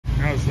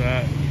How's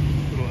that?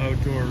 Little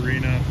outdoor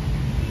arena.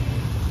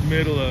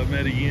 Middle of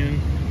Medellin.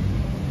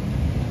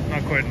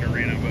 Not quite an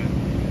arena, but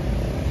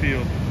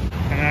field.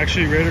 And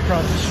actually right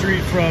across the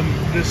street from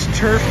this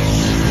turf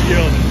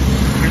field,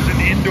 there's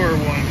an indoor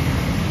one.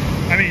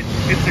 I mean,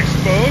 it's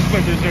exposed,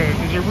 but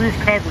there's a roof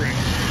covering.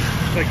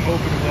 It's like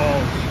open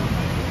walls.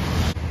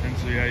 And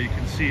so yeah, you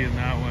can see in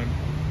that one,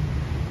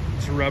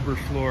 it's a rubber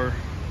floor.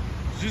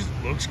 It just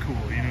looks cool,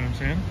 you know what I'm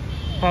saying?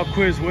 Pop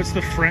quiz, what's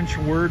the French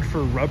word for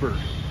rubber?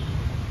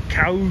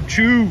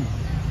 Caoutchouc.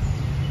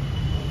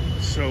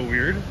 So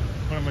weird.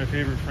 One of my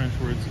favorite French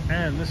words.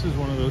 And this is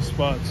one of those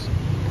spots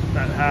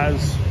that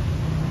has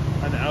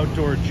an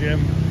outdoor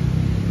gym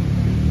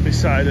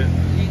beside it.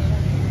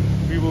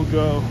 We will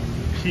go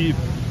peep.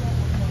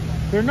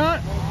 They're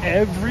not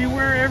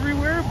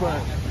everywhere,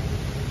 but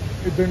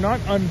they're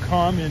not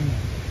uncommon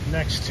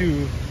next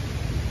to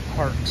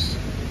parks.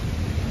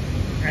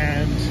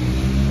 And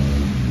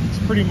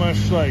it's pretty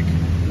much like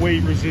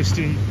weight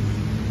resistant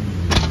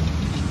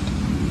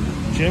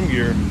gym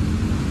gear.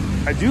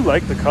 I do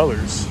like the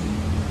colors.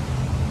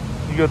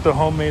 You got the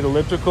homemade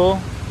elliptical,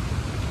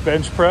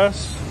 bench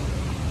press.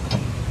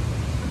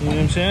 You know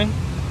what I'm saying?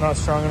 Not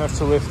strong enough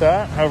to lift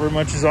that, however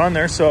much is on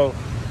there, so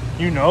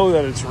you know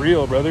that it's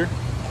real, brother.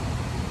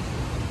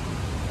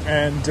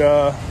 And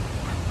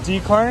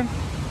decline,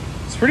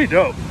 it's pretty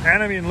dope.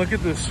 And I mean, look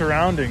at the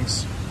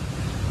surroundings.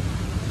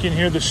 You can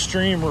hear the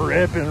stream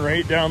ripping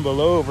right down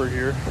below over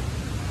here.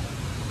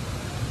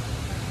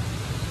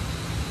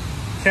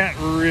 Can't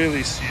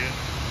really see it.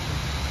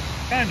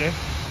 Kinda.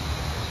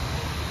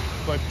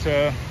 But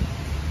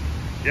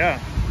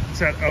yeah, it's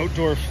that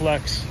outdoor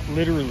flex,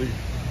 literally,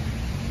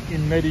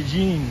 in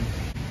Medellin.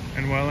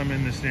 And while I'm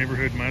in this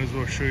neighborhood, might as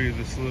well show you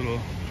this little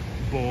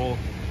bowl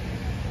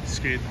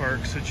skate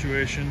park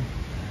situation.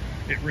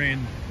 It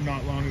rained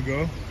not long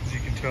ago, as you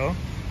can tell,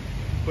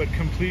 but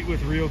complete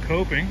with real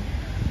coping.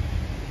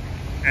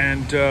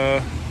 And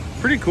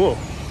pretty cool.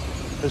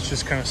 It's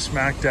just kind of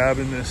smack dab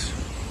in this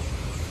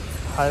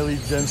highly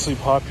densely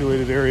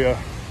populated area.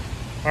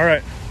 All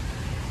right,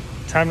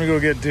 time to go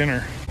get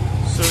dinner.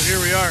 So here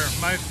we are,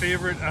 my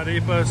favorite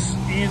arepas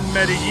in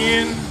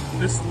Medellin.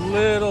 This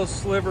little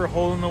sliver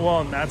hole in the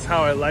wall, and that's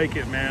how I like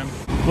it, man.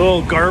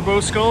 Little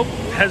Garbo scope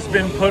has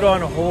been put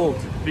on hold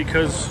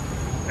because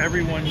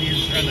everyone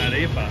needs an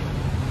arepa.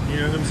 You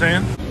know what I'm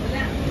saying?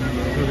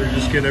 So they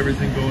just get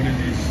everything going in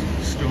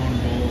these stone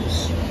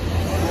bowls.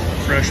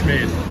 Fresh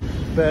made.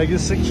 Bag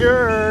is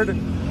secured.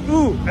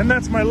 Ooh, and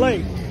that's my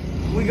light.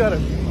 We gotta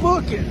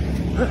book it.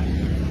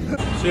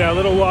 So yeah, a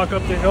little walk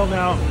up the hill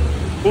now.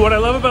 But what I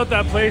love about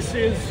that place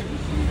is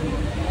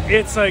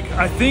it's like,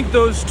 I think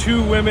those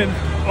two women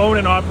own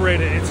and operate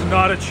it. It's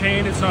not a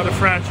chain, it's not a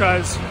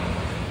franchise.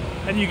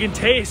 And you can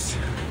taste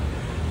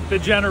the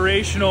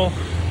generational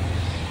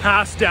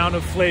pass down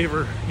of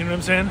flavor. You know what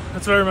I'm saying?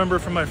 That's what I remember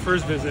from my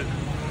first visit.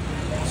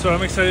 So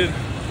I'm excited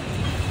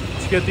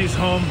to get these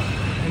home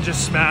and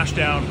just smash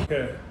down.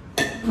 Okay,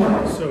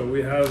 so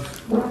we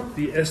have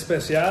the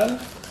Especial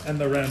and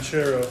the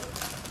Ranchero.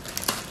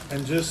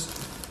 And just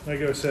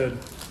like I said,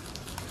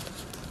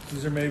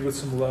 these are made with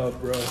some love,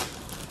 bro.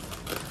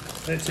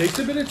 And it takes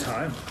a bit of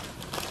time.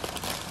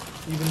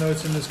 Even though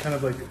it's in this kind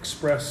of like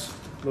express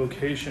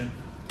location,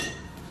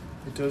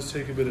 it does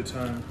take a bit of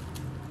time.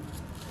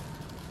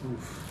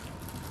 Oof.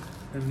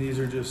 And these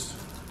are just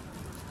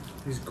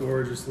these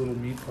gorgeous little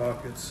meat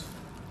pockets.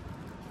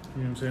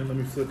 You know what I'm saying? Let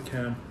me flip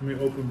cam. Let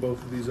me open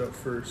both of these up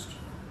first.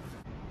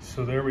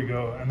 So there we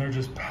go. And they're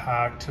just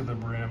packed to the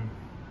brim.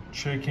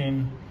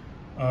 Chicken.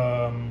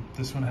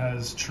 This one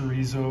has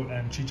chorizo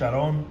and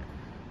chicharron.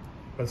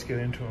 Let's get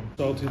into them.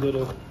 Salty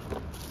little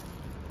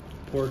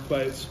pork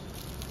bites.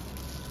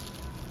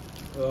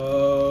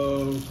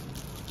 Oh.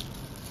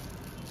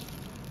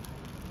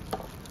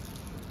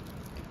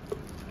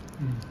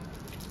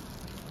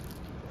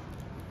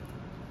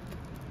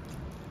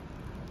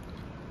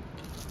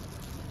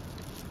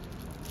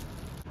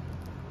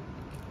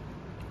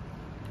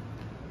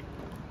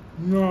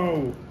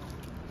 No.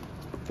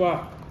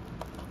 Fuck.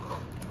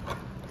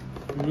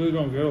 You really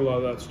don't get a lot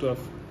of that stuff.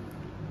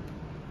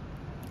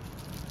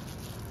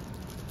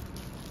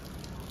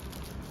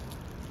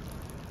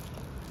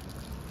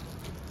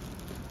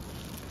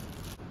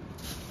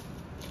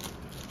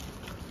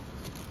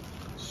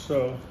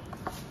 So,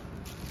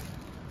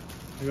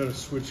 I gotta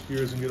switch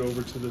gears and get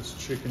over to this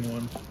chicken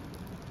one.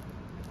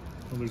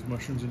 Oh, there's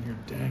mushrooms in here,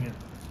 dang it.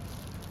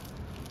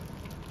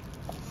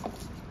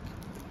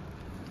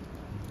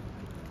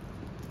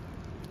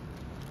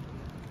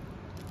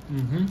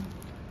 Mm-hmm.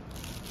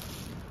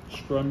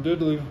 Scrum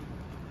diddly.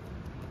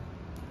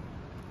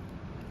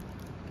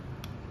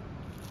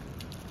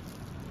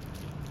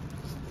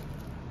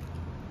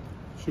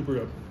 Super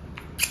good.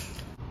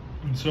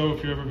 And so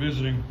if you're ever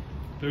visiting,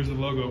 there's the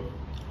logo.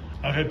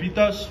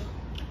 Arepitas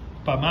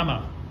pa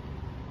mama.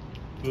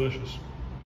 Delicious.